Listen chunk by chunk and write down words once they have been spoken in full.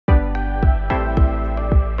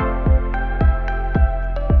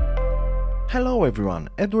Hello everyone,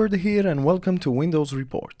 Edward here and welcome to Windows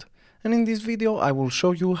Report. And in this video I will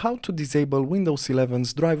show you how to disable Windows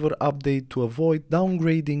 11's driver update to avoid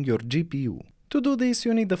downgrading your GPU. To do this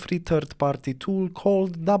you need a free third-party tool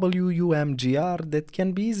called WUMGR that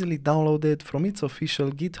can be easily downloaded from its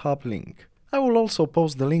official GitHub link. I will also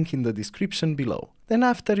post the link in the description below. Then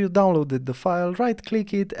after you downloaded the file,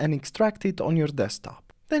 right-click it and extract it on your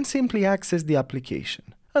desktop. Then simply access the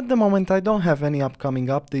application. At the moment I don't have any upcoming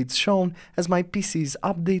updates shown as my PC is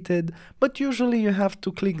updated, but usually you have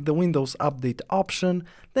to click the Windows Update option,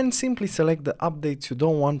 then simply select the updates you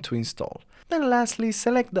don't want to install. Then lastly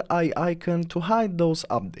select the eye icon to hide those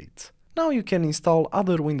updates. Now you can install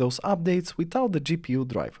other Windows updates without the GPU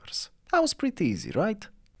drivers. That was pretty easy, right?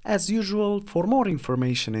 As usual, for more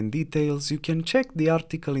information and details you can check the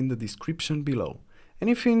article in the description below. And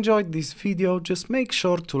if you enjoyed this video, just make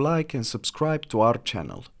sure to like and subscribe to our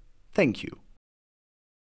channel. Thank you.